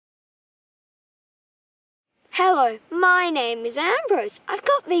Hello, my name is Ambrose. I've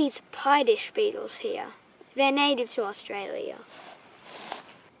got these Pie-Dish Beetles here. They're native to Australia.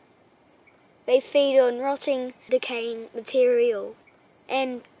 They feed on rotting, decaying material,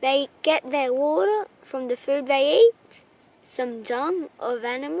 and they get their water from the food they eat, some dung of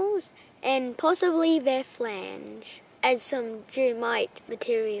animals, and possibly their flange, as some dew might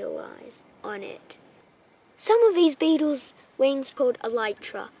materialise on it. Some of these beetles' wings, called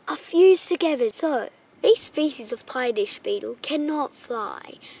elytra, are fused together, so these species of Pie-Dish beetle cannot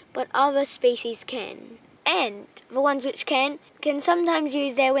fly, but other species can. And the ones which can sometimes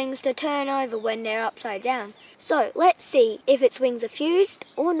use their wings to turn over when they're upside down. So let's see if its wings are fused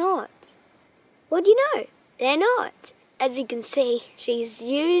or not. What do you know? They're not. As you can see, she's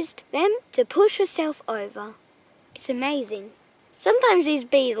used them to push herself over. It's amazing. Sometimes these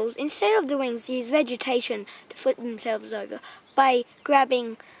beetles, instead of the wings, use vegetation to flip themselves over by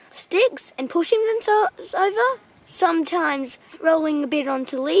grabbing sticks and pushing themselves over. Sometimes rolling a bit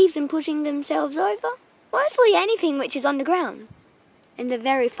onto leaves and pushing themselves over. Mostly anything which is on the ground. And they're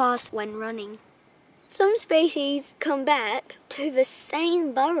very fast when running. Some species come back to the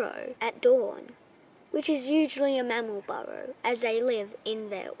same burrow at dawn, which is usually a mammal burrow, as they live in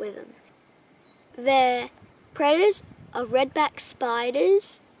there with them. Their predators are redback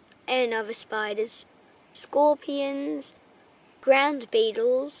spiders and other spiders, scorpions, ground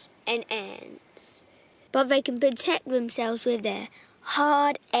beetles, and ants. But they can protect themselves with their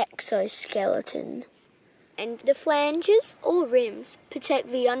hard exoskeleton. And the flanges or rims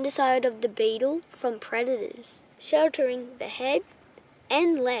protect the underside of the beetle from predators, sheltering the head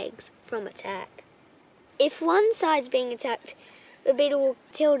and legs from attack. If one side's being attacked, the beetle will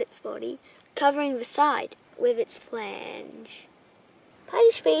tilt its body, covering the side with its flange.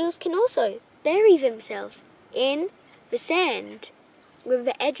 Pie-Dish beetles can also bury themselves in the sand, with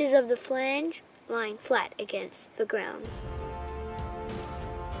the edges of the flange lying flat against the ground.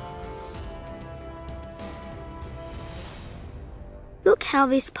 Look how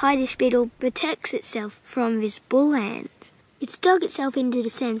this Pie-Dish beetle protects itself from this bull ant. It's dug itself into the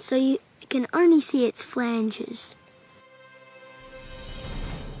sand so you can only see its flanges.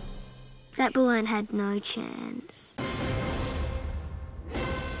 That bull ant had no chance.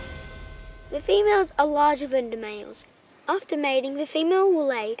 The females are larger than the males. After mating, the female will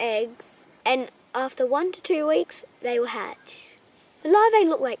lay eggs, and after 1 to 2 weeks, they will hatch. The larvae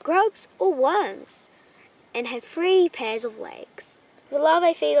look like grubs or worms and have 3 pairs of legs. The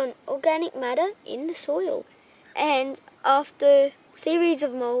larvae feed on organic matter in the soil, and after a series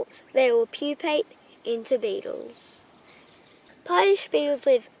of molts, they will pupate into beetles. Pie-Dish beetles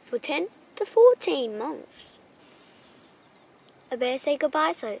live for 10 to 14 months. I better say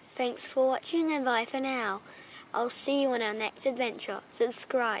goodbye, so thanks for watching and bye for now. I'll see you on our next adventure.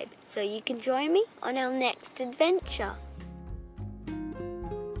 Subscribe so you can join me on our next adventure.